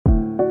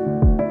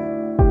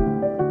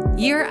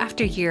Year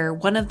after year,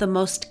 one of the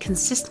most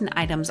consistent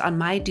items on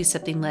my do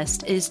something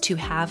list is to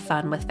have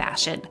fun with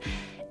fashion.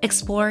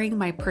 Exploring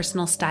my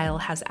personal style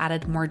has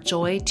added more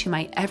joy to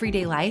my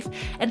everyday life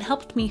and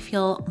helped me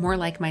feel more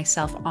like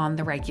myself on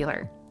the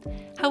regular.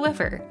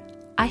 However,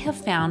 I have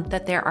found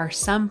that there are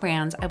some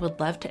brands I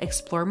would love to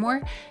explore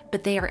more,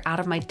 but they are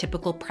out of my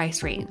typical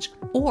price range.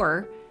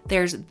 Or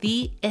there's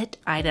the it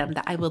item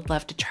that I would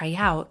love to try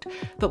out,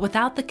 but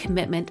without the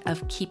commitment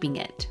of keeping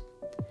it.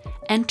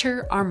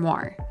 Enter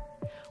Armoire.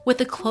 With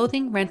a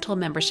clothing rental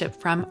membership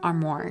from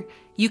Armoire,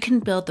 you can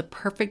build the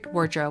perfect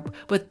wardrobe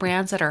with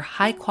brands that are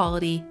high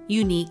quality,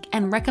 unique,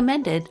 and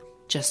recommended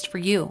just for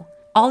you.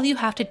 All you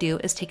have to do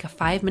is take a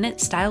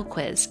 5-minute style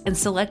quiz and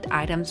select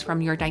items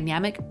from your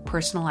dynamic,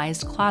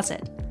 personalized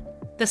closet.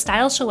 The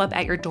styles show up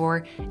at your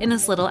door in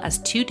as little as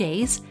 2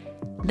 days.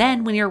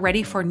 Then, when you're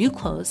ready for new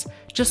clothes,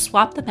 just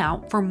swap them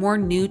out for more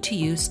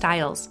new-to-you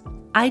styles.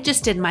 I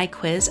just did my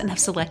quiz and have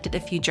selected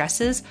a few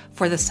dresses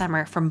for the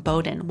summer from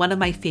Boden, one of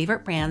my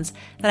favorite brands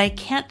that I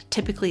can't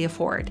typically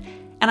afford.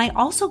 And I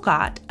also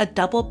got a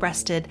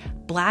double-breasted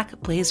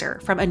black blazer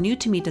from a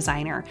new-to-me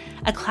designer,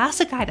 a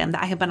classic item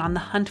that I have been on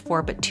the hunt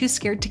for but too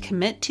scared to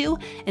commit to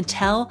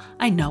until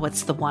I know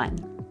it's the one.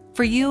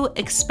 For you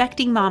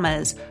expecting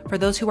mamas, for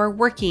those who are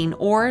working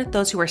or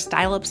those who are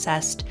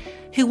style-obsessed,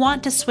 who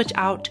want to switch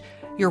out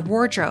your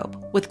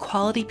wardrobe with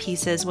quality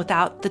pieces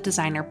without the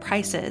designer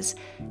prices,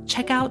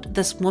 check out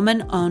this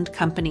woman-owned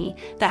company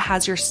that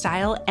has your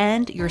style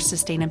and your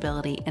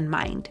sustainability in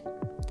mind.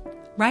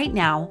 Right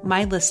now,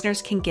 my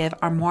listeners can give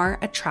Armoire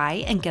a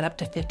try and get up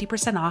to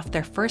 50% off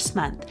their first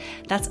month.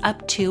 That's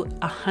up to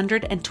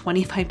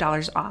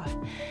 $125 off.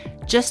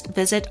 Just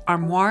visit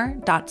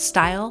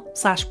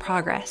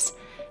armoire.style/progress.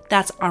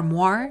 That's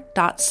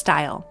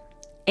armoire.style.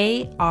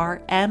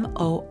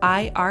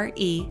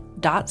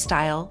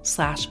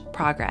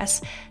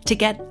 ARMOIRE.style/progress to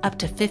get up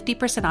to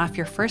 50% off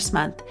your first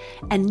month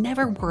and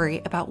never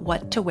worry about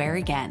what to wear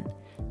again.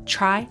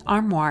 Try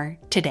Armoire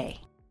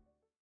today.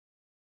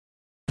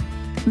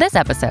 This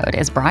episode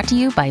is brought to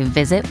you by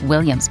Visit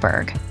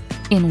Williamsburg.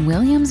 In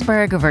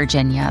Williamsburg,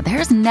 Virginia,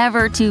 there's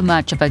never too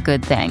much of a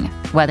good thing.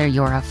 Whether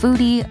you're a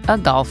foodie, a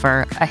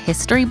golfer, a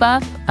history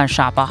buff, a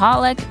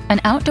shopaholic,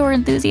 an outdoor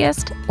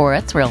enthusiast, or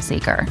a thrill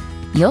seeker,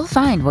 you'll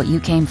find what you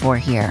came for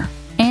here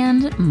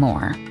and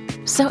more.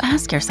 So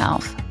ask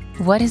yourself,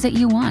 what is it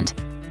you want?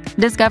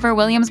 Discover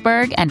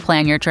Williamsburg and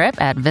plan your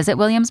trip at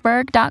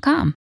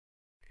visitwilliamsburg.com.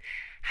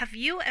 Have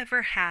you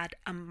ever had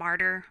a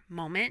martyr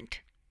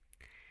moment?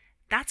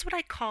 That's what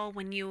I call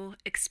when you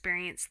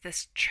experience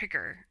this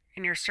trigger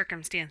in your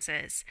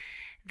circumstances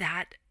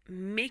that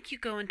make you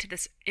go into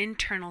this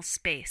internal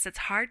space that's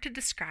hard to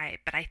describe,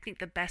 but I think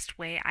the best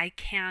way I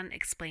can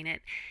explain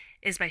it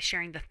is by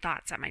sharing the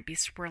thoughts that might be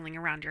swirling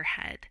around your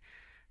head.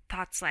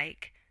 Thoughts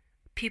like,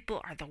 people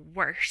are the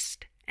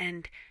worst,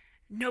 and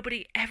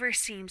nobody ever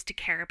seems to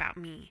care about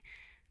me.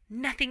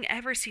 Nothing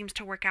ever seems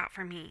to work out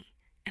for me,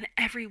 and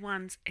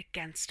everyone's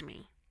against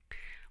me.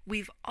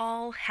 We've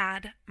all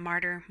had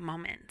martyr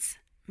moments,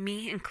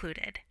 me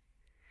included.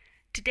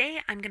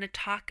 Today, I'm going to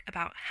talk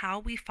about how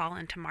we fall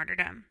into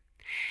martyrdom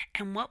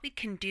and what we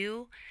can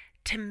do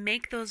to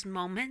make those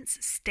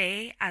moments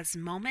stay as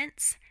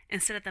moments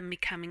instead of them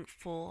becoming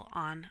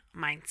full-on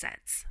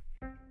mindsets.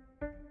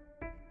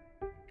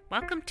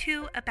 Welcome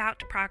to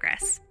About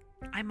Progress.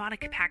 I'm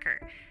Monica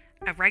Packer,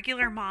 a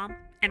regular mom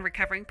and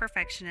recovering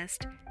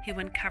perfectionist who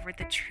uncovered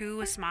the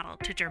truest model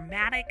to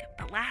dramatic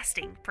but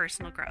lasting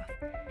personal growth.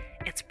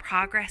 It's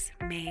progress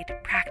made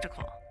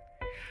practical.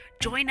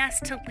 Join us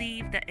to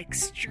leave the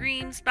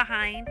extremes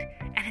behind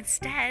and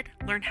instead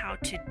learn how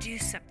to do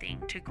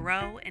something to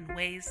grow in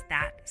ways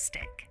that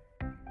stick.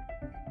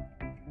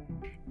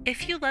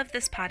 If you love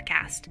this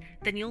podcast,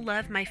 then you'll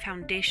love my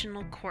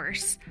foundational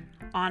course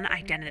on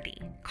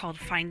identity called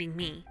Finding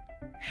Me.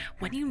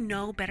 When you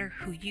know better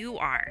who you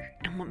are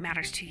and what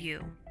matters to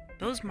you,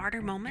 those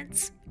martyr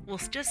moments will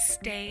just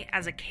stay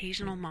as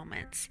occasional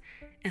moments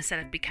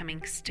instead of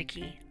becoming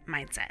sticky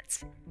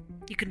mindsets.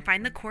 You can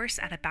find the course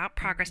at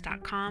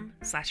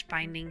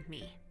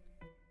aboutprogress.com/findingme.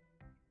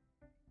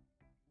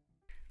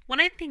 When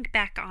I think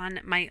back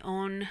on my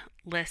own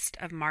list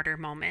of martyr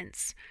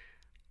moments,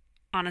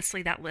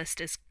 honestly, that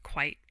list is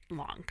quite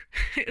long.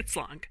 It's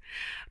long.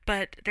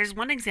 But there's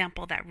one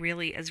example that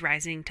really is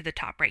rising to the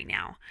top right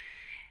now.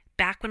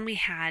 Back when we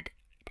had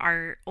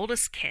our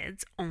oldest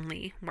kids,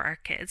 only were our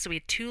kids, so we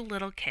had 2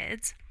 little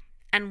kids,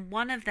 and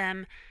one of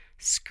them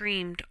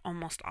screamed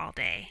almost all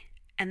day,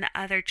 and the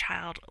other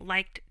child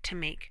liked to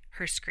make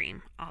her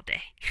scream all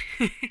day.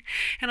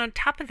 And on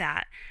top of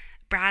that,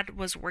 Brad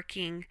was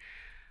working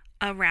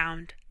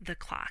around the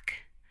clock.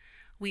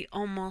 We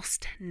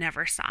almost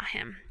never saw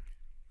him.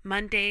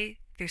 Monday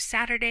through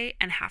Saturday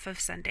and half of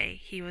Sunday,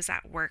 he was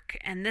at work.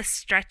 And this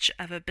stretch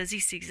of a busy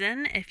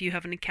season, if you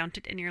have an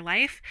accountant in your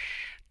life,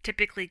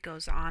 typically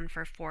goes on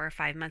for 4 or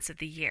 5 months of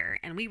the year.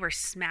 And we were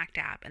smack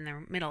dab in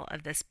the middle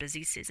of this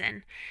busy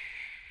season.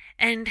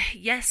 And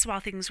yes, while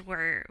things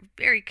were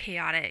very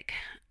chaotic,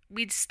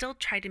 we'd still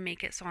try to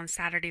make it so on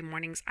Saturday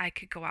mornings I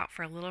could go out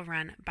for a little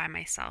run by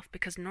myself,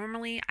 because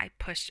normally I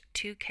pushed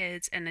 2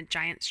 kids in a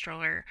giant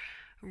stroller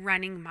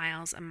running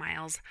miles and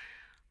miles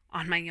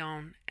on my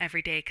own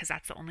every day, because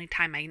that's the only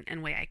time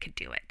and way I could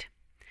do it.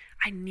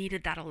 I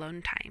needed that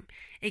alone time.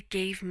 It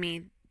gave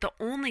me the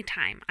only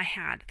time I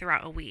had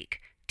throughout a week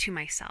to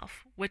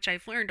myself, which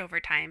I've learned over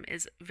time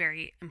is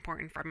very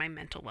important for my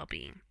mental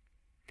well-being.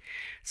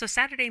 So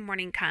Saturday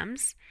morning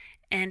comes,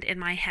 and in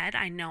my head,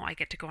 I know I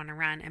get to go on a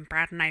run, and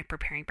Brad and I are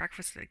preparing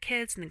breakfast for the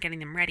kids and getting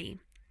them ready.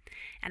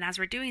 And as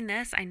we're doing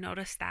this, I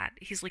notice that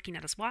he's looking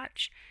at his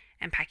watch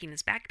and packing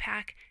his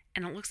backpack,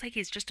 and it looks like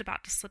he's just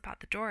about to slip out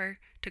the door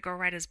to go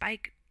ride his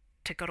bike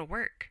to go to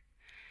work.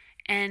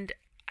 And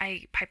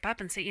I pipe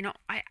up and say,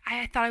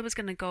 I thought I was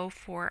going to go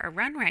for a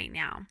run right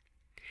now.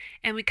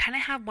 And we kind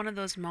of have one of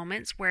those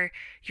moments where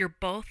you're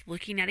both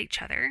looking at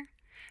each other,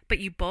 but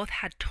you both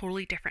had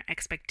totally different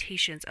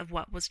expectations of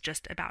what was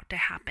just about to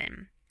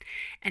happen.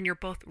 And you're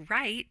both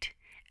right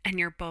and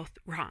you're both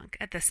wrong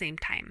at the same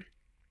time.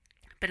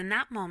 But in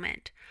that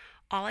moment,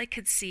 all I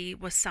could see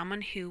was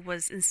someone who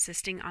was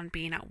insisting on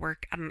being at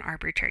work at an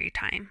arbitrary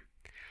time.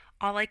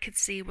 All I could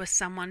see was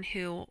someone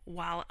who,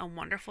 while a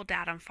wonderful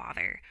dad and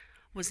father,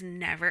 was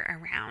never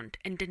around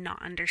and did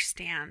not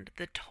understand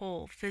the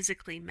toll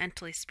physically,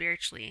 mentally,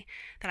 spiritually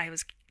that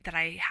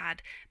I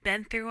had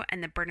been through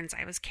and the burdens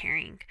I was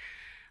carrying.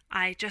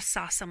 I just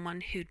saw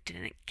someone who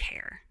didn't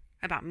care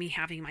about me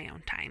having my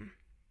own time.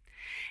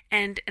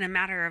 And in a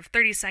matter of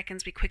 30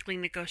 seconds, we quickly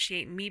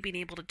negotiate me being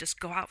able to just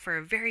go out for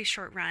a very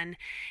short run.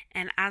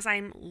 And as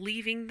I'm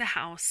leaving the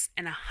house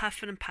in a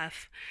huff and a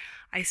puff,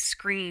 I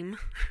scream,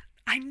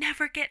 "I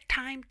never get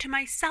time to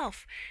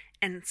myself,"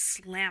 and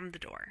slam the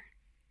door.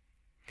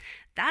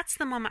 That's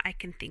the moment I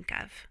can think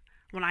of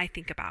when I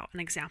think about an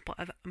example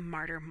of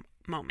martyr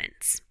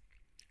moments.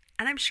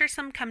 And I'm sure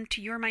some come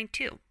to your mind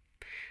too.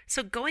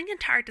 So going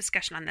into our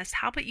discussion on this,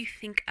 how about you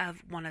think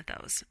of one of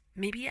those?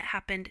 Maybe it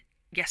happened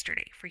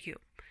yesterday for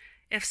you.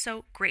 If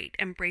so, great.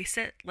 Embrace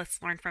it.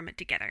 Let's learn from it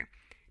together.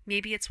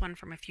 Maybe it's one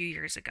from a few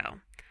years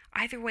ago.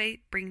 Either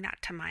way, bring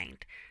that to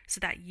mind so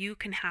that you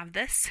can have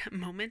this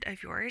moment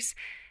of yours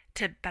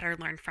to better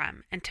learn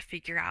from and to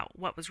figure out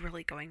what was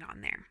really going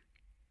on there.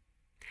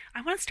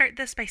 I want to start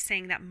this by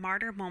saying that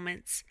martyr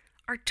moments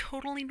are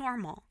totally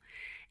normal,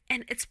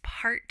 and it's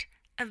part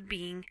of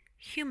being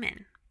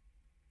human.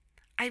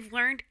 I've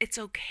learned it's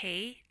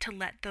okay to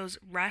let those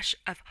rush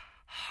of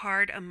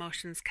hard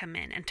emotions come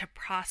in and to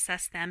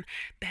process them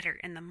better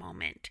in the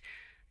moment.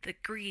 The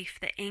grief,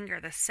 the anger,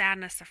 the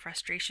sadness, the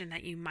frustration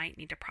that you might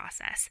need to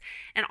process.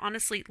 And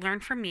honestly, learn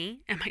from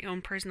me and my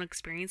own personal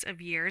experience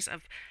of years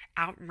of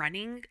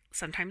outrunning,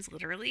 sometimes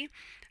literally,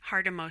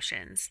 hard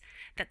emotions,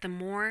 that the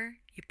more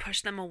you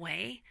push them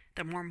away,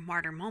 the more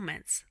martyr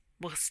moments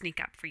will sneak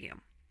up for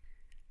you.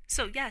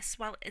 So yes,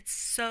 while it's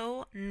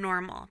so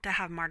normal to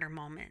have martyr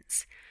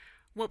moments,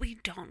 what we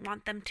don't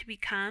want them to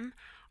become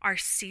are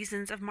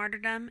seasons of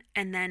martyrdom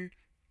and then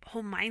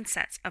whole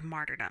mindsets of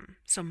martyrdom.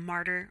 So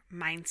martyr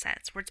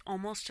mindsets, where it's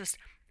almost just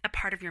a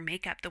part of your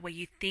makeup, the way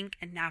you think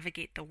and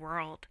navigate the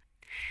world.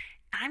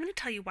 And I'm going to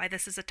tell you why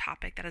this is a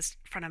topic that is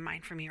front of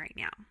mind for me right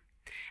now.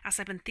 As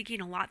I've been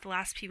thinking a lot the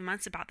last few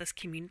months about this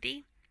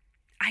community,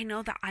 I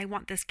know that I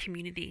want this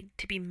community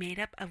to be made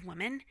up of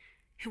women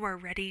who are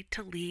ready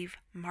to leave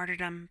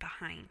martyrdom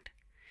behind.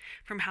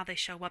 From how they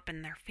show up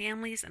in their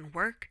families and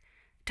work,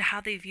 to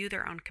how they view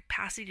their own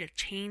capacity to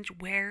change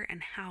where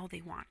and how they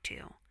want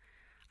to.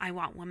 I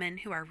want women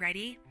who are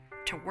ready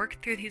to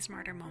work through these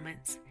martyr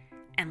moments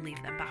and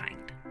leave them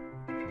behind.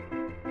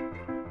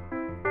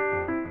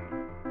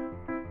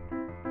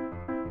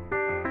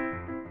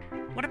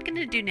 What I'm going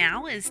to do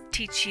now is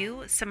teach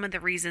you some of the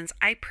reasons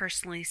I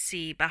personally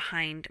see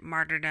behind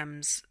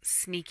martyrdom's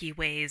sneaky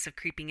ways of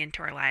creeping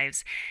into our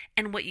lives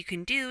and what you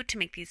can do to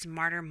make these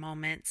martyr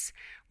moments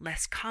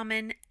less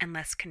common and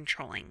less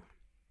controlling.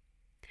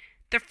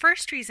 The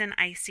first reason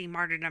I see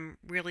martyrdom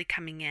really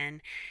coming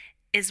in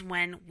is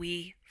when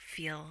we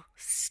feel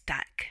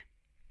stuck.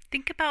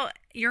 Think about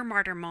your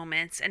martyr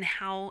moments and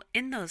how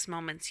in those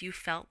moments you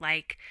felt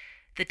like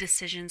the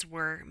decisions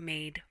were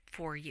made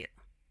for you,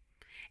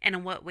 and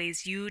in what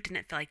ways you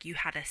didn't feel like you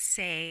had a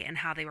say in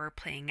how they were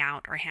playing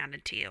out or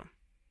handed to you.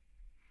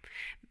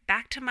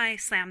 Back to my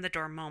slam the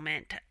door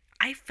moment,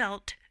 I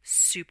felt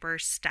super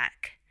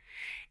stuck.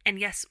 And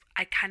yes,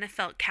 I kind of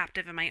felt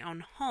captive in my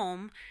own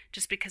home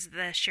just because of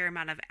the sheer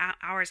amount of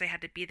hours I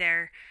had to be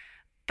there.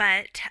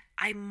 But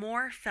I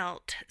more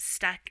felt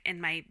stuck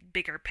in my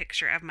bigger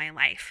picture of my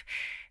life.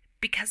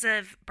 Because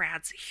of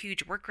Brad's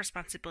huge work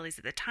responsibilities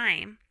at the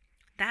time,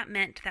 that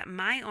meant that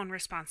my own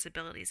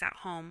responsibilities at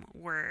home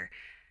were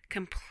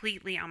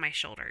completely on my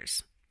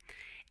shoulders.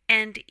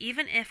 And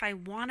even if I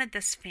wanted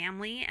this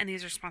family and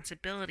these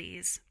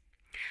responsibilities,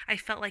 I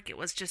felt like it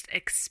was just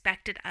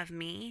expected of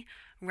me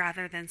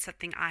rather than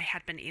something I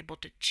had been able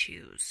to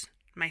choose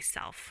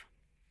myself.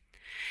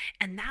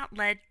 And that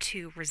led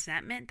to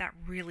resentment that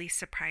really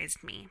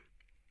surprised me.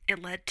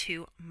 It led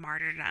to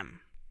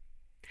martyrdom.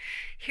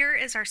 Here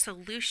is our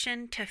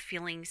solution to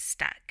feeling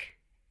stuck.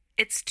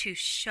 It's to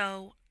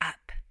show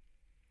up.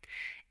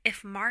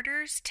 If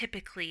martyrs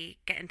typically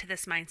get into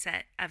this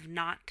mindset of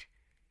not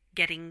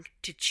getting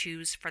to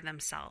choose for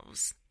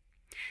themselves,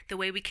 the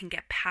way we can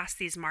get past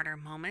these martyr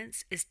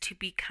moments is to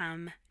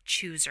become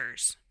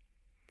choosers.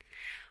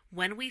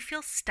 When we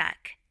feel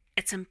stuck,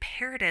 it's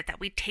imperative that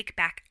we take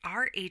back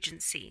our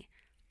agency,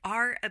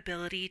 our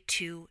ability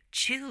to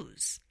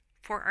choose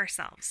for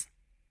ourselves.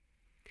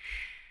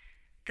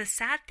 The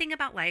sad thing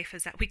about life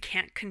is that we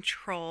can't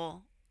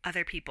control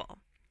other people.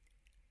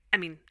 I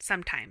mean,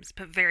 sometimes,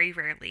 but very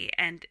rarely.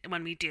 And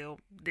when we do,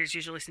 there's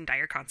usually some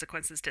dire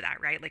consequences to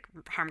that, right? Like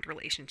harmed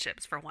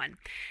relationships, for one.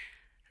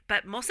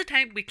 But most of the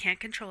time, we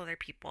can't control other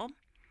people.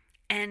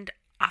 And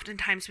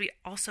oftentimes, we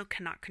also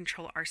cannot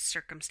control our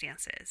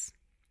circumstances.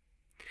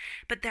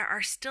 But there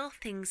are still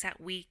things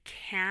that we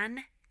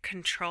can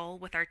control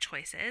with our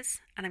choices.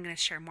 And I'm going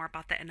to share more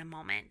about that in a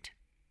moment.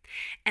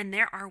 And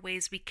there are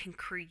ways we can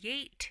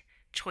create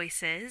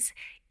choices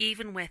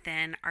even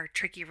within our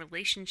tricky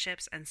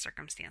relationships and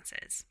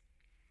circumstances.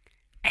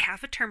 I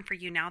have a term for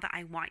you now that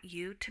I want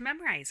you to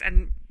memorize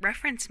and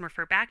reference and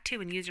refer back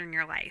to and use in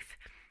your life.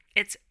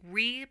 It's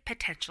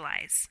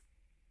repotentialize.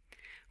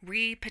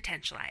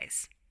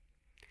 Repotentialize.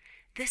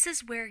 This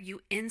is where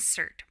you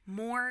insert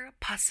more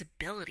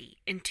possibility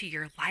into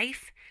your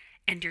life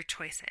and your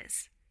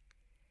choices.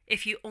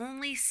 If you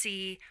only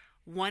see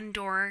one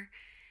door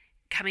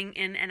coming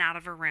in and out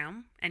of a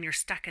room and you're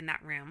stuck in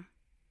that room,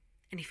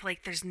 and you feel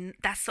like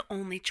that's the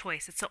only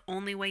choice, it's the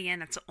only way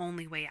in, it's the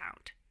only way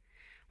out.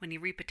 When you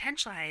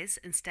repotentialize,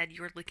 instead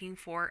you're looking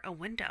for a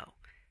window,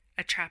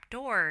 a trap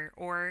door,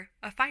 or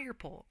a fire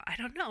pole. I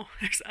don't know.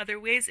 There's other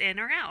ways in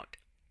or out.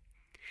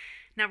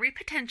 Now,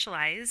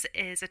 repotentialize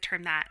is a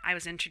term that I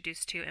was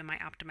introduced to in my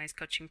Optimized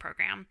coaching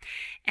program.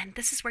 And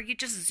this is where you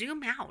just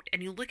zoom out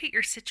and you look at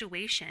your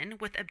situation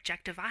with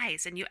objective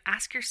eyes and you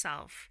ask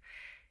yourself,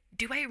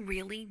 do I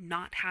really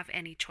not have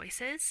any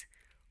choices?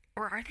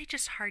 Or are they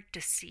just hard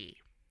to see?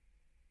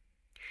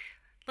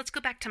 Let's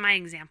go back to my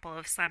example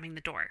of slamming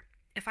the door.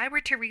 If I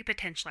were to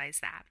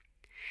repotentialize that,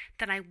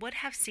 then I would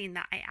have seen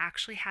that I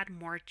actually had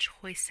more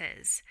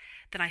choices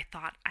than I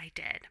thought I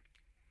did.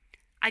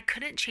 I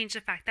couldn't change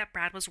the fact that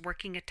Brad was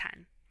working a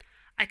ton.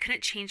 I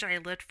couldn't change that I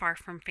lived far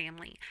from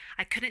family.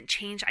 I couldn't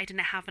change I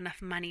didn't have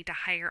enough money to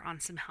hire on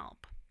some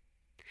help.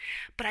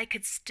 But I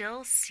could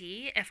still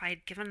see if I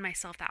had given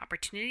myself that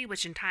opportunity,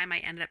 which in time I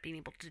ended up being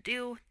able to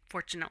do,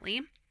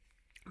 fortunately.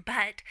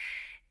 But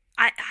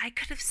I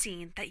could have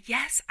seen that,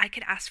 yes, I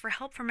could ask for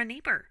help from a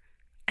neighbor.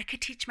 I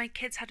could teach my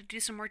kids how to do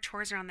some more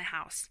chores around the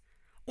house.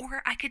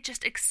 Or I could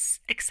just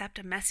accept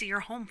a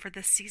messier home for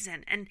this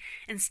season and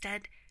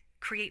instead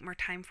create more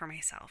time for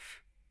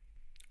myself.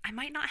 I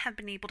might not have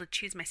been able to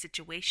choose my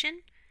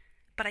situation,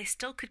 but I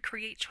still could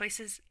create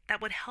choices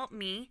that would help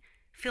me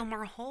feel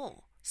more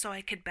whole so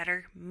I could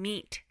better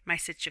meet my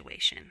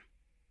situation.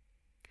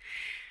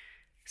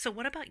 So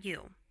what about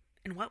you?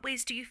 In what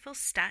ways do you feel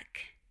stuck?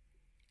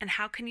 And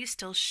how can you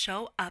still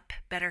show up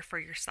better for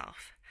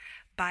yourself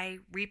by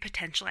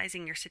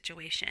repotentializing your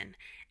situation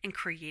and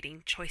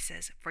creating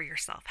choices for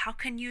yourself? How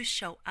can you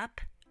show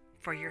up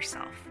for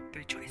yourself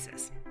through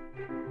choices?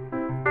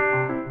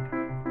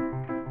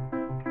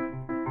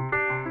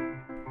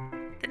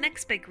 The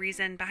next big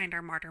reason behind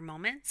our martyr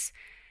moments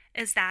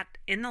is that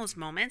in those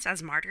moments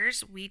as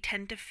martyrs, we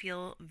tend to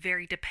feel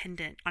very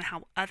dependent on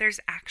how others'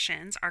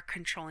 actions are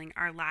controlling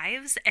our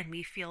lives, and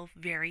we feel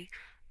very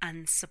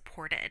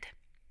unsupported.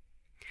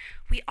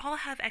 We all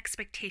have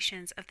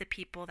expectations of the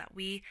people that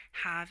we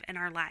have in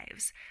our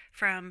lives,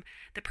 from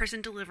the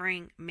person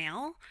delivering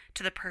mail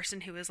to the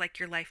person who is like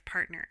your life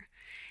partner.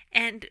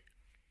 And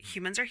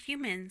humans are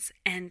humans,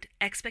 and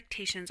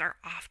expectations are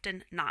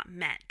often not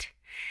met.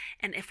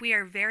 And if we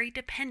are very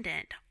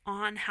dependent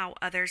on how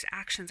others'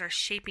 actions are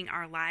shaping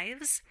our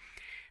lives,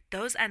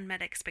 those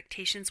unmet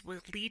expectations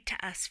will lead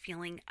to us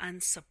feeling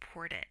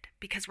unsupported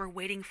because we're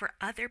waiting for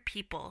other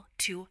people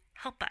to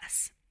help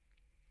us.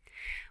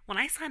 When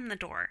I slammed the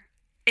door,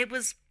 it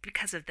was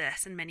because of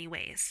this in many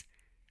ways.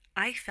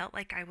 I felt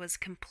like I was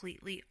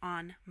completely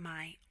on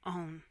my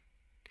own.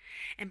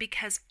 And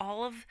because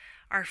all of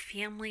our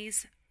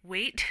family's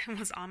weight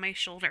was on my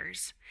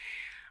shoulders,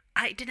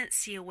 I didn't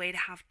see a way to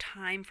have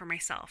time for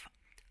myself.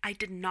 I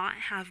did not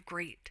have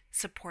great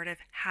supportive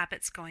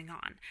habits going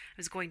on. I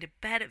was going to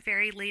bed at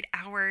very late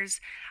hours.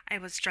 I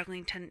was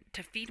struggling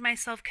to feed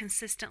myself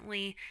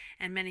consistently,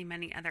 and many,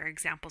 many other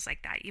examples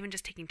like that, even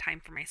just taking time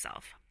for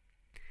myself.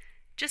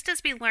 Just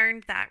as we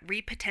learned that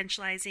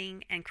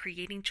repotentializing and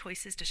creating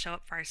choices to show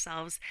up for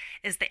ourselves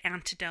is the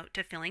antidote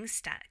to feeling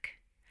stuck,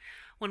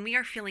 when we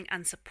are feeling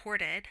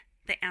unsupported,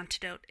 the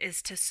antidote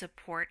is to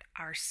support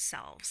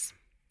ourselves.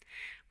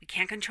 We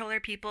can't control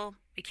our people.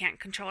 We can't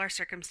control our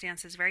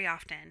circumstances very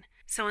often.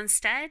 So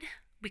instead,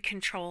 we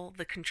control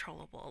the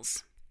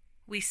controllables.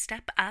 We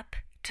step up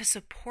to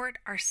support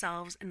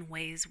ourselves in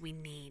ways we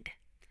need.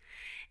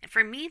 And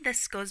for me,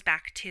 this goes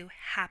back to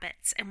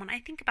habits. And when I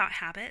think about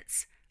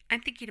habits,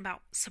 I'm thinking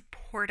about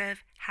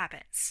supportive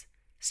habits,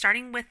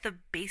 starting with the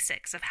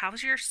basics of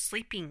how's your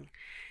sleeping?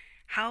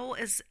 How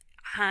is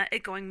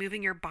it going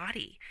moving your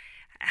body?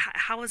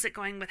 How is it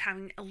going with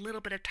having a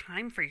little bit of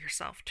time for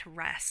yourself to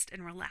rest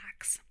and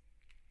relax?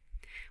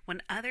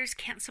 When others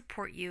can't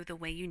support you the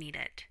way you need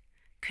it,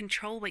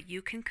 control what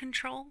you can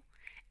control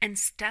and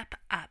step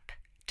up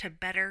to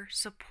better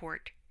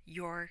support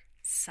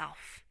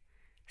yourself.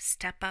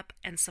 Step up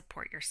and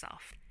support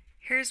yourself.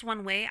 Here's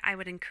one way I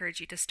would encourage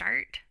you to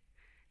start.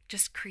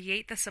 Just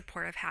create the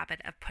supportive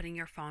habit of putting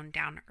your phone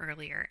down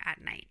earlier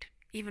at night,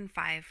 even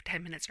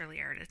 5-10 minutes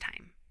earlier at a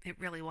time. It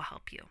really will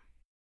help you.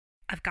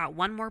 I've got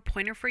one more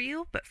pointer for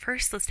you, but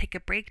first let's take a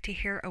break to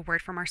hear a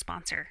word from our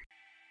sponsor.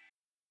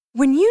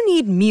 When you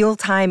need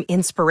mealtime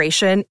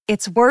inspiration,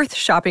 it's worth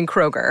shopping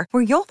Kroger,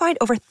 where you'll find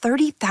over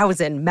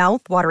 30,000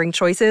 mouth-watering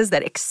choices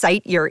that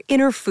excite your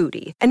inner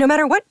foodie. And no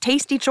matter what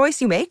tasty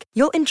choice you make,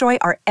 you'll enjoy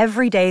our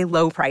everyday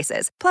low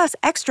prices, plus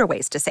extra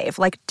ways to save,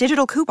 like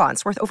digital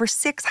coupons worth over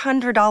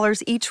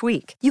 $600 each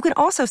week. You can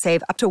also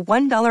save up to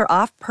 $1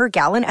 off per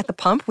gallon at the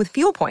pump with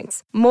fuel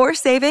points. More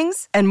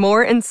savings and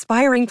more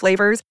inspiring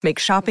flavors make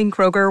shopping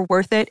Kroger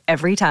worth it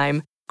every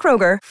time.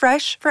 Kroger,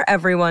 fresh for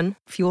everyone.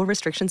 Fuel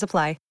restrictions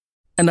apply.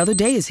 Another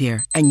day is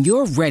here, and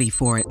you're ready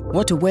for it.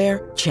 What to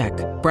wear? Check.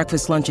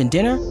 Breakfast, lunch, and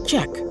dinner?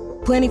 Check.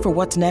 Planning for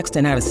what's next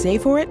and how to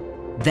save for it?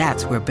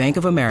 That's where Bank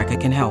of America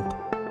can help.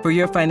 For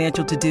your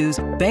financial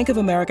to-dos, Bank of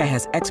America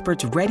has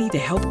experts ready to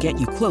help get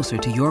you closer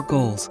to your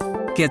goals.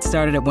 Get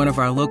started at one of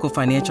our local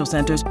financial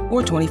centers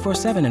or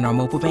 24/7 in our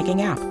mobile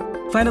banking app.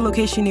 Find a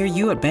location near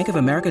you at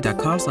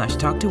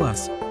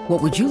bankofamerica.com/talktous.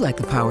 What would you like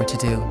the power to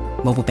do?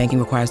 Mobile banking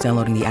requires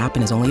downloading the app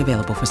and is only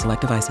available for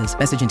select devices.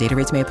 Message and data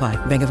rates may apply.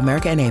 Bank of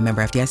America NA,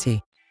 member FDIC.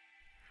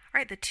 All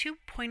right, the 2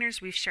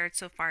 pointers we've shared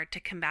so far to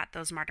combat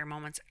those martyr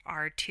moments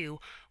are to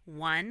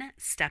 1,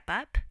 step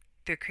up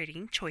through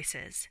creating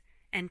choices,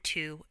 and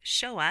 2,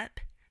 show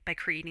up by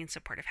creating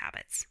supportive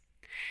habits.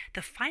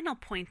 The final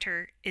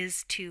pointer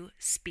is to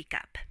speak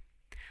up.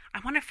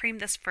 I want to frame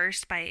this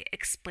first by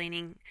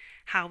explaining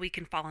how we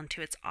can fall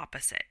into its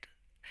opposite.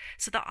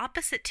 So the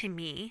opposite to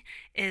me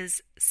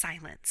is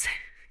silence,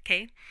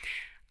 okay?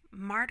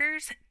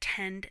 Martyrs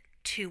tend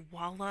to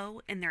wallow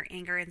in their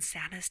anger and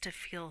sadness, to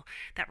feel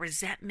that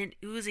resentment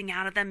oozing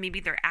out of them. Maybe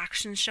their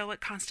actions show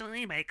it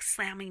constantly by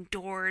slamming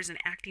doors and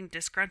acting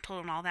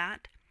disgruntled and all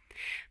that.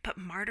 But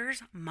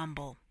martyrs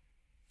mumble.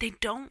 They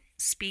don't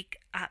speak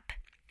up.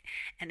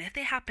 And if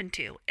they happen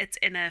to, it's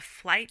in a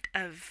flight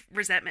of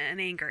resentment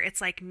and anger. It's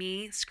like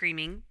me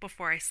screaming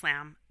before I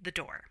slam the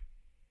door.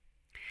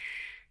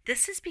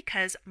 This is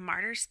because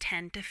martyrs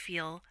tend to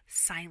feel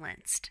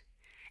silenced.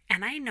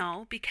 And I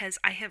know, because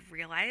I have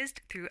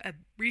realized through a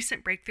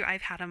recent breakthrough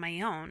I've had on my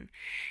own,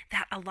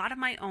 that a lot of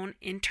my own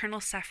internal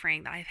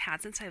suffering that I've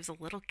had since I was a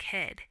little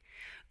kid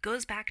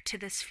goes back to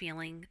this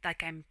feeling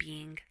like I'm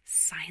being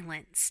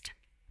silenced.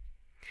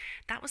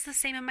 That was the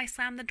same in my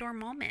slam the door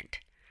moment.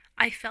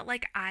 I felt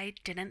like I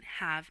didn't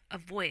have a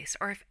voice,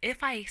 or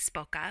if I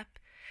spoke up,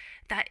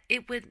 that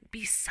it would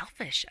be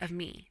selfish of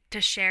me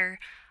to share,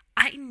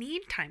 I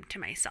need time to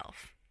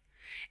myself.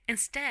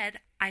 Instead,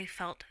 I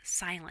felt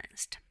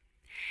silenced.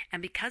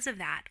 And because of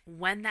that,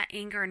 when that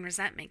anger and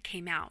resentment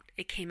came out,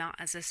 it came out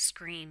as a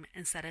scream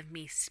instead of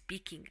me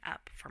speaking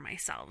up for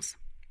myself.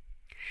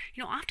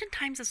 You know,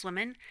 oftentimes as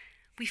women,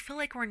 we feel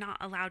like we're not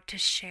allowed to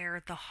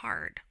share the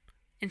hard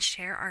and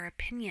share our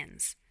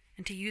opinions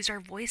and to use our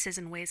voices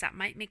in ways that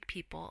might make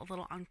people a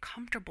little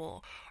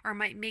uncomfortable or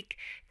might make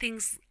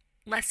things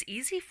less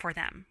easy for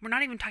them. We're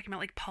not even talking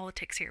about like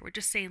politics here. We're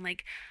just saying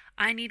like,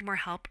 I need more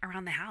help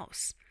around the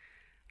house.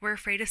 We're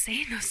afraid of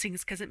saying those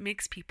things because it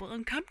makes people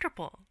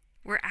uncomfortable.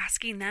 We're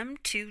asking them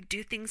to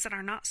do things that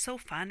are not so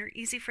fun or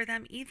easy for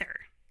them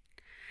either.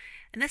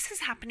 And this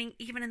is happening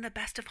even in the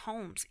best of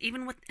homes,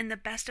 even in the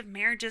best of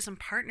marriages and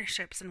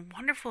partnerships and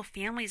wonderful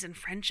families and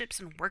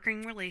friendships and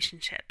working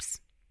relationships.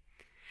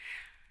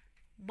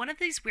 One of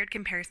these weird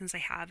comparisons I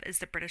have is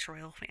the British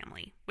royal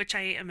family, which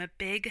I am a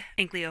big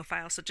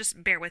Anglophile, so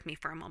just bear with me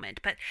for a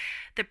moment. But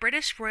the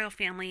British royal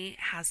family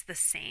has this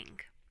saying,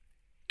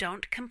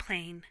 don't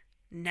complain,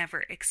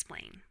 never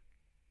explain.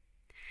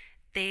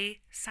 They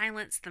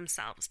silence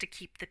themselves to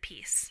keep the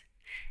peace.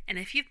 And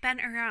if you've been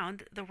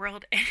around the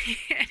world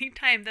any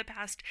time the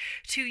past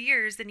 2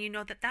 years, then you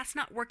know that that's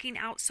not working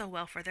out so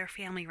well for their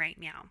family right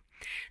now.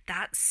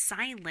 That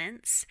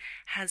silence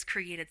has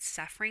created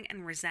suffering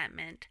and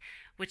resentment,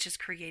 which has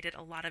created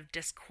a lot of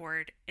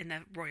discord in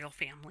the royal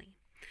family.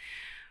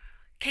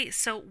 Okay,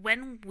 so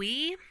when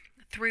we,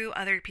 through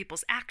other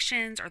people's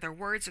actions or their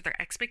words or their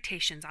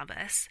expectations of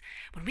us,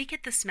 when we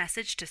get this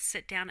message to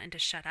sit down and to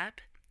shut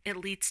up, it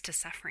leads to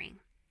suffering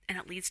and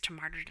it leads to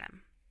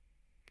martyrdom.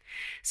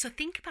 So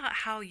think about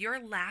how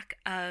your lack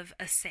of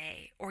a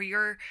say or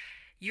your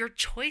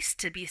choice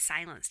to be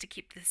silenced to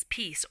keep this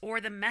peace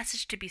or the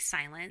message to be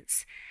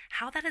silenced,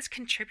 how that is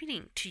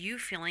contributing to you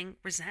feeling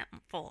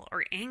resentful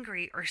or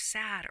angry or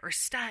sad or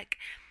stuck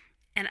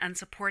and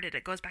unsupported.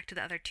 It goes back to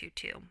the other two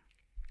too.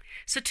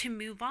 So to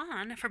move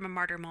on from a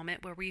martyr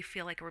moment where we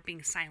feel like we're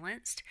being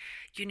silenced,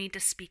 you need to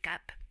speak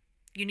up.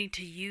 You need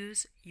to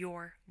use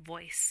your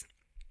voice.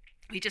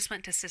 We just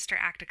went to Sister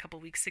Act a couple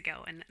weeks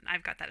ago, and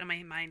I've got that in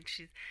my mind.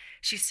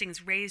 She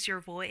sings Raise Your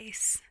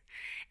Voice,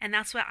 and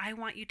that's what I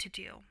want you to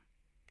do.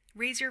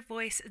 Raise your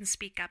voice and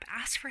speak up.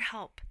 Ask for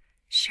help.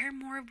 Share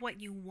more of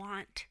what you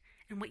want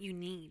and what you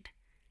need.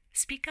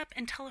 Speak up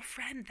and tell a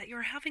friend that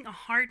you're having a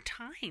hard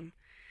time.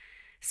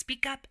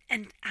 Speak up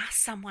and ask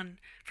someone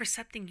for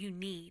something you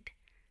need.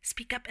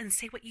 Speak up and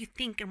say what you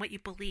think and what you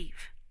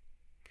believe.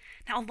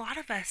 Now, a lot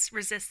of us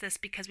resist this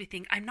because we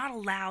think, I'm not a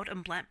loud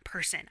and blunt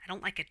person. I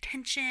don't like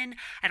attention.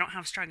 I don't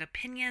have strong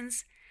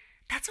opinions.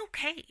 That's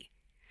okay.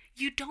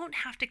 You don't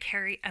have to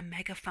carry a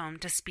megaphone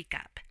to speak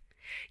up.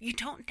 You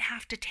don't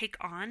have to take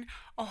on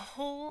a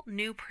whole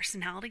new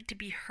personality to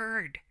be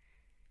heard.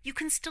 You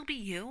can still be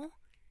you,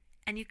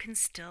 and you can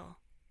still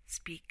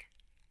speak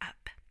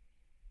up.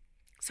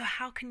 So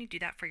how can you do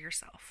that for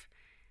yourself?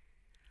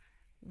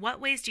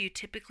 What ways do you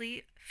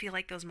typically feel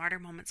like those martyr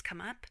moments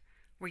come up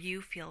where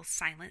you feel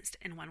silenced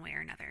in one way or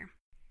another?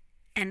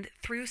 And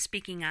through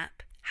speaking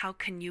up, how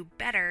can you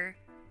better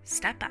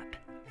step up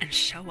and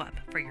show up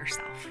for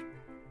yourself?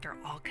 They're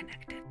all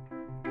connected.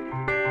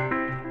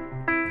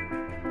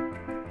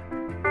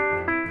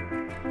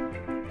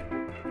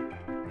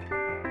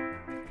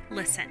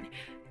 Listen,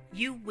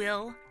 you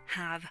will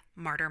have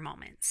martyr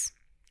moments.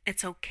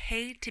 It's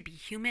okay to be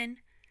human.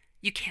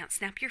 You can't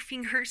snap your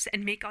fingers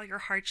and make all your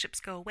hardships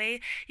go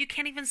away. You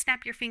can't even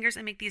snap your fingers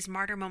and make these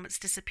martyr moments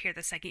disappear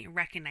the second you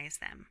recognize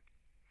them.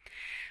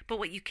 But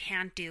what you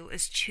can do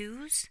is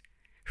choose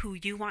who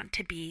you want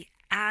to be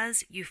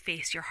as you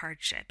face your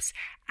hardships,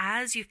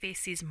 as you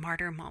face these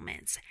martyr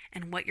moments,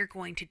 and what you're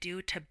going to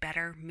do to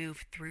better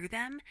move through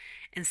them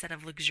instead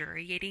of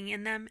luxuriating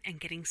in them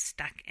and getting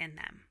stuck in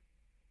them.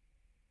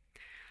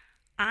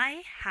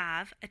 I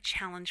have a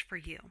challenge for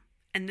you.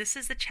 And this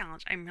is the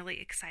challenge. I'm really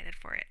excited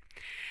for it.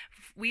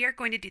 We are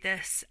going to do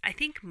this, I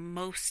think,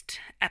 most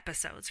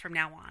episodes from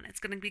now on. It's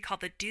going to be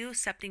called the Do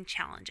Something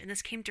Challenge. And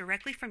this came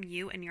directly from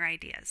you and your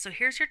ideas. So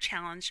here's your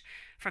challenge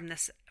from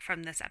this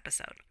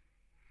episode.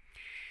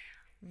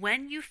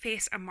 When you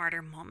face a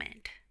martyr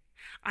moment,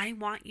 I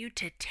want you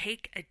to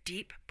take a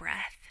deep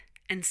breath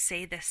and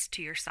say this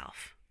to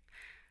yourself.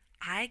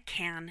 I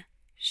can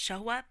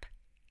show up,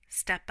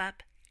 step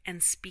up,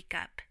 and speak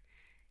up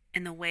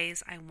in the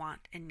ways I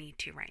want and need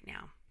to right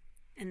now.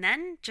 And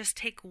then just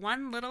take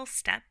one little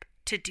step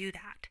to do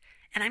that.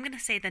 And I'm going to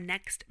say the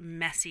next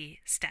messy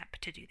step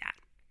to do that.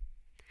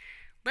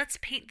 Let's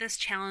paint this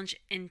challenge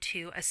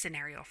into a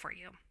scenario for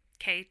you.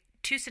 Okay,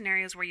 2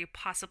 scenarios where you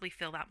possibly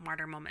feel that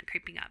martyr moment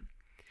creeping up.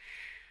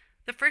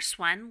 The first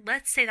one,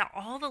 let's say that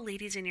all the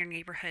ladies in your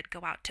neighborhood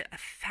go out to a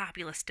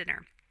fabulous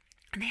dinner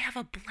and they have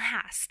a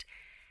blast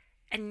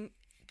and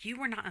you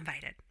were not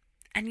invited.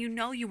 And you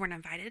know you weren't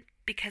invited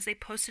because they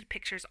posted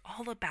pictures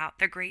all about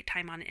their great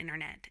time on the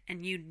internet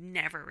and you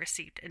never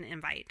received an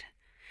invite.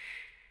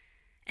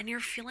 And you're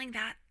feeling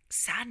that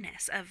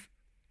sadness of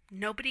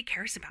nobody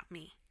cares about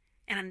me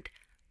and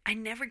I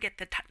never get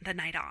the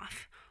night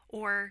off,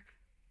 or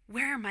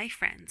where are my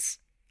friends?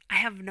 I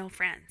have no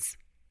friends.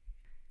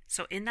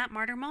 So in that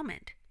martyr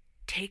moment,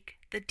 take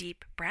the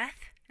deep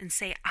breath and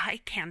say,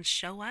 I can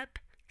show up,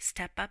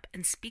 step up,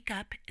 and speak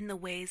up in the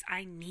ways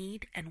I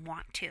need and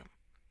want to.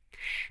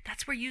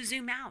 That's where you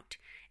zoom out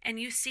and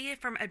you see it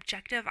from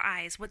objective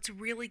eyes, what's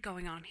really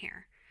going on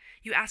here.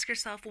 You ask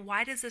yourself,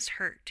 why does this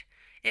hurt?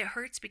 It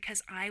hurts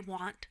because I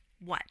want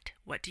what?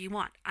 What do you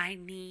want? I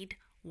need,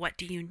 what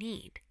do you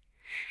need?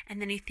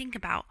 And then you think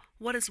about,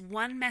 what is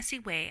one messy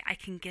way I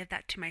can give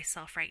that to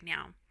myself right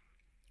now?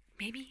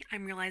 Maybe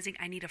I'm realizing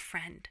I need a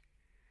friend.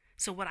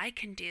 So what I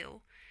can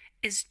do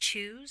is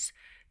choose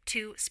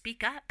to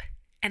speak up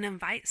and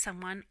invite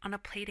someone on a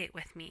play date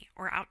with me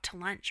or out to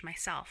lunch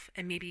myself.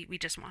 And maybe we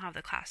just won't have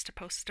the class to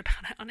post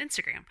about it on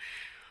Instagram.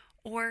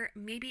 Or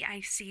maybe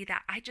I see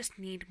that I just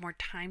need more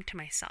time to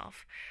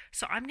myself.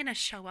 So I'm going to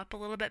show up a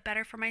little bit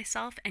better for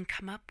myself and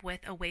come up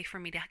with a way for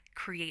me to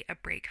create a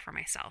break for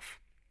myself.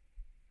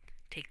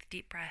 Take the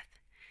deep breath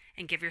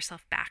and give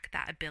yourself back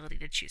that ability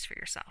to choose for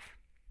yourself.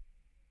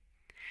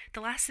 The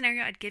last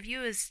scenario I'd give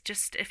you is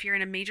just if you're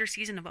in a major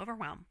season of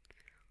overwhelm.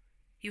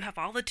 You have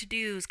all the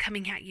to-dos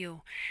coming at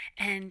you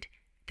and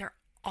they're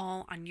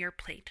all on your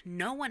plate.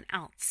 No one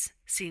else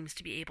seems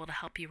to be able to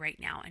help you right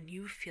now and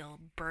you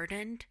feel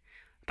burdened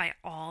by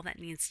all that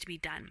needs to be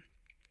done.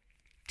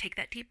 Take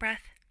that deep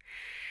breath.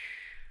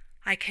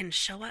 I can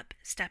show up,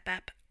 step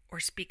up,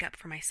 or speak up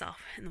for myself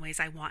in the ways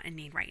I want and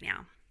need right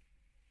now.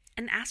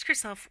 And ask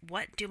yourself,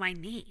 what do I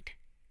need?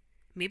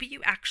 Maybe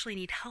you actually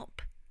need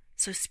help.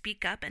 So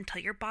speak up and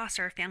tell your boss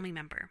or a family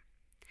member.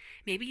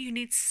 Maybe you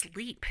need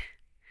sleep.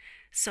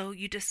 So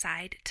you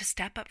decide to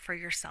step up for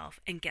yourself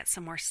and get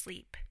some more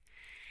sleep.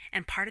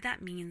 And part of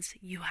that means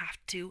you have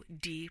to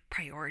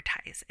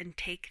deprioritize and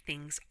take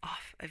things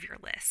off of your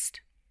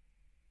list.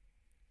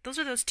 Those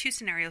are those 2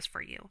 scenarios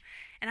for you.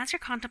 And as you're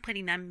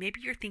contemplating them, maybe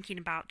you're thinking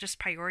about just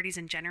priorities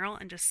in general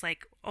and just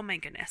like, oh my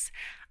goodness,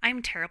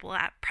 I'm terrible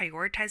at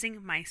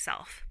prioritizing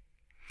myself.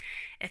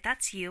 If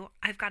that's you,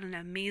 I've got an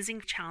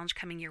amazing challenge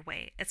coming your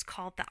way. It's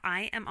called the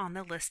I Am on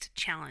the List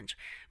Challenge.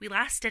 We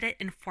last did it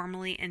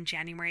informally in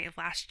January of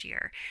last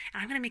year,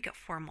 and I'm going to make it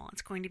formal.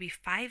 It's going to be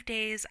 5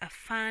 days of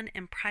fun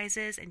and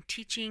prizes and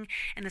teaching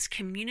and this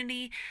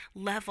community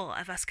level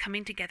of us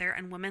coming together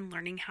and women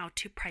learning how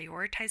to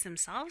prioritize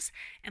themselves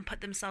and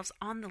put themselves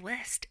on the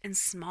list in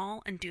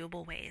small and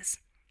doable ways.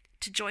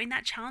 To join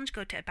that challenge,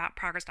 go to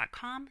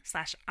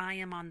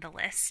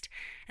aboutprogress.com/IamOnTheList,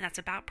 and that's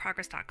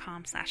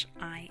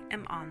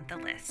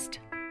aboutprogress.com/IamOnTheList.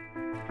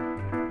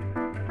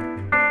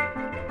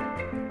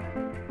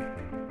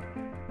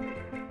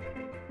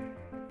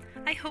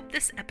 I hope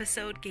this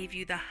episode gave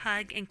you the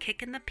hug and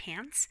kick in the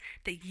pants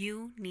that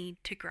you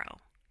need to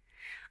grow.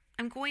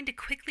 I'm going to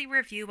quickly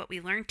review what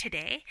we learned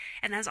today,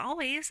 and as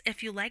always,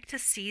 if you like to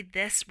see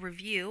this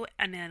review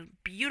and a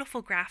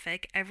beautiful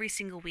graphic every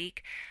single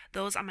week,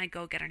 those on my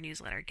Go Getter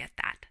newsletter get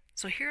that.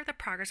 So here are the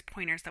progress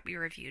pointers that we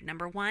reviewed.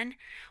 Number 1,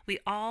 we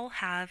all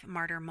have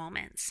martyr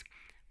moments.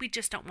 We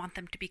just don't want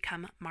them to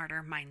become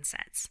martyr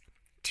mindsets.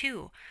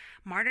 2,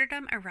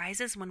 martyrdom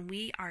arises when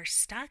we are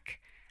stuck,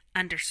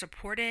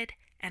 under-supported,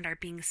 and are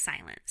being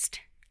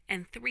silenced.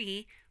 And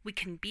 3, we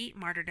can beat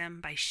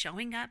martyrdom by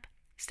showing up,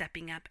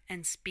 stepping up,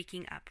 and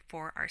speaking up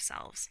for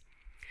ourselves.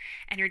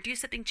 And your Do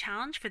Something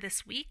challenge for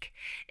this week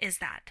is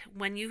that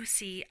when you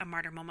see a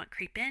martyr moment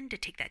creep in, to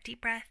take that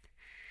deep breath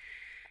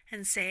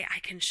and say, I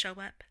can show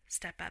up,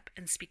 step up,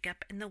 and speak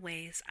up in the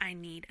ways I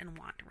need and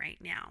want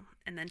right now.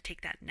 And then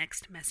take that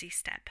next messy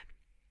step.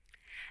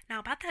 Now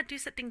about that Do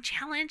Something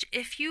challenge,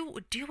 if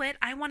you do it,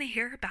 I want to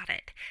hear about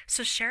it.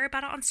 So share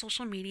about it on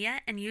social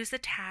media and use the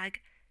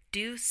tag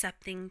Do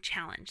Something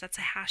Challenge. That's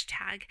a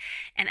hashtag.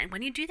 And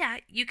when you do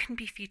that, you can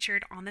be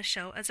featured on the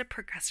show as a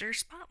progressor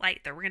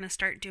spotlight that we're going to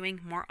start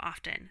doing more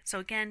often. So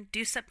again,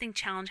 Do Something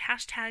Challenge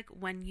hashtag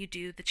when you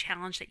do the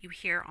challenge that you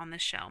hear on the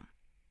show.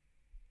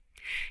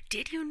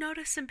 Did you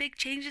notice some big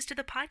changes to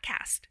the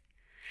podcast?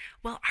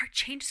 Well, our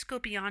changes go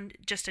beyond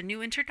just a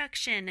new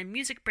introduction and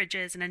music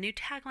bridges and a new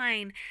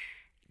tagline.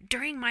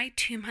 During my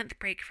 2-month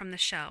break from the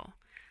show,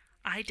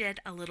 I did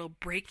a little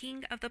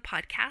breaking of the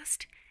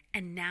podcast,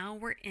 and now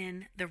we're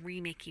in the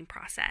remaking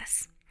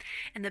process.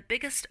 And the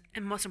biggest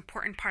and most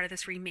important part of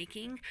this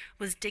remaking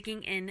was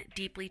digging in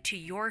deeply to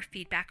your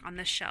feedback on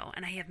the show.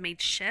 And I have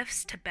made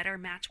shifts to better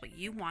match what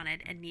you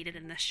wanted and needed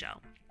in the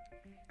show.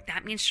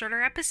 That means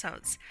shorter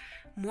episodes,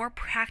 more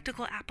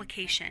practical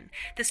application,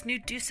 this new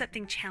Do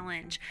Something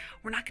challenge.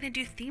 We're not going to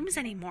do themes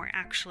anymore,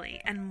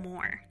 actually, and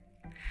more.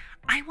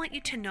 I want you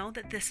to know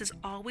that this has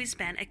always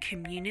been a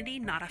community,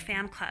 not a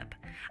fan club.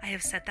 I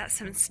have said that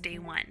since day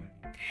one.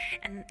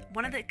 And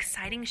one of the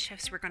exciting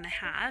shifts we're going to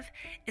have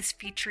is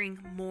featuring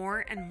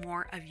more and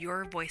more of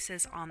your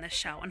voices on the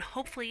show, and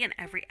hopefully in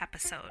every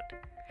episode.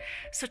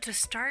 So to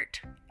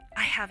start,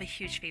 I have a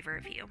huge favor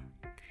of you.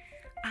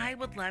 I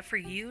would love for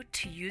you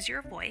to use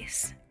your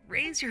voice,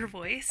 raise your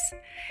voice,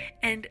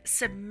 and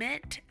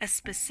submit a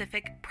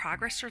specific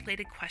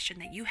progress-related question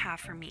that you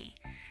have for me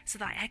so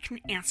that I can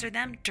answer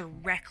them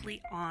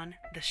directly on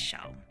the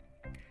show.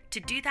 To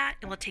do that,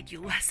 it will take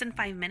you less than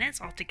 5 minutes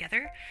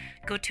altogether.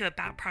 Go to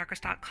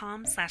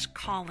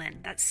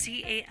aboutprogress.com/callin. That's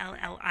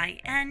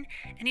CALLIN.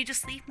 And you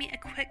just leave me a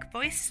quick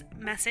voice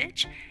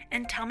message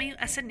and tell me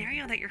a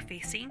scenario that you're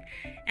facing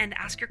and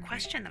ask your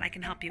question that I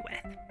can help you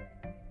with.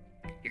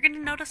 You're going to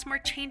notice more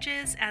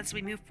changes as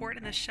we move forward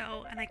in the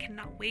show, and I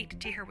cannot wait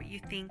to hear what you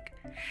think.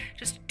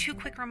 Just 2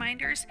 quick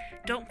reminders.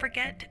 Don't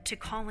forget to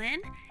call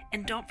in,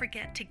 and don't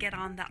forget to get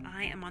on the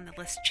I Am on the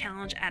List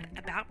challenge at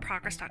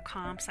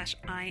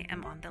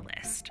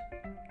aboutprogress.com/IamOnTheList.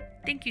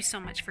 Thank you so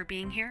much for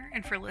being here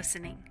and for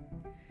listening.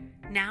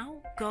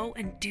 Now go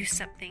and do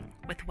something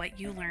with what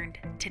you learned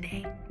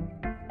today.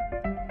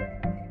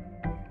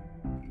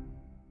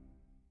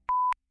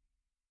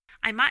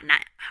 I might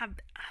not have...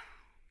 I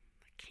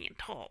can't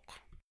talk.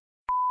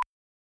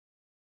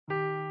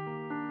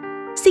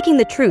 Seeking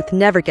the truth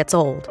never gets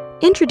old.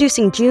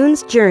 Introducing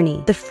June's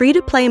Journey, the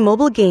free-to-play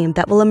mobile game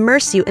that will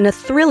immerse you in a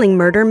thrilling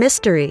murder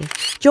mystery.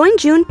 Join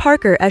June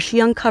Parker as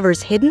she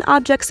uncovers hidden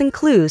objects and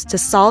clues to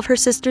solve her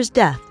sister's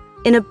death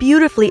in a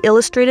beautifully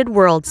illustrated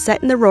world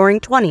set in the Roaring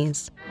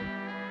 '20s.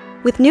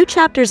 With new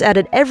chapters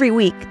added every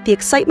week, the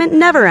excitement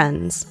never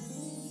ends.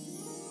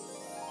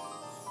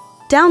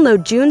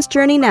 Download June's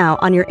Journey now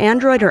on your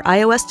Android or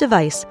iOS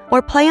device,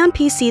 or play on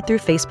PC through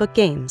Facebook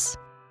Games.